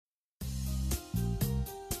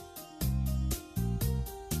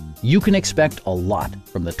You can expect a lot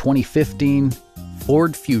from the 2015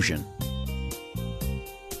 Ford Fusion.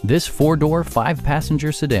 This four-door,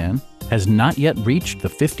 five-passenger sedan has not yet reached the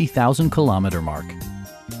 50,000-kilometer mark.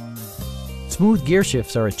 Smooth gear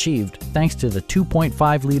shifts are achieved thanks to the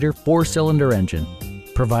 2.5-liter four-cylinder engine,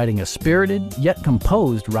 providing a spirited yet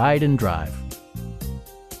composed ride and drive.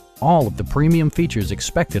 All of the premium features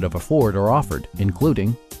expected of a Ford are offered,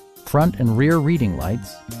 including front and rear reading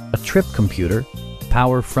lights, a trip computer,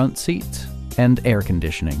 power front seats, and air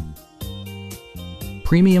conditioning.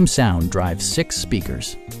 Premium sound drives 6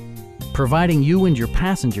 speakers, providing you and your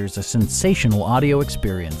passengers a sensational audio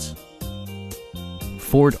experience.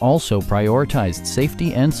 Ford also prioritized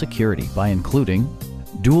safety and security by including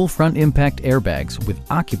dual front impact airbags with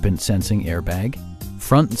occupant sensing airbag,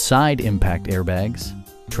 front and side impact airbags,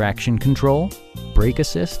 traction control, brake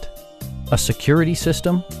assist, a security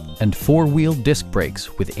system, and 4-wheel disc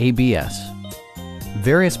brakes with ABS.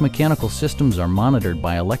 Various mechanical systems are monitored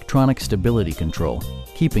by electronic stability control,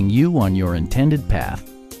 keeping you on your intended path.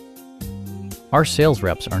 Our sales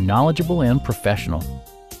reps are knowledgeable and professional.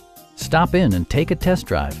 Stop in and take a test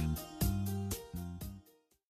drive.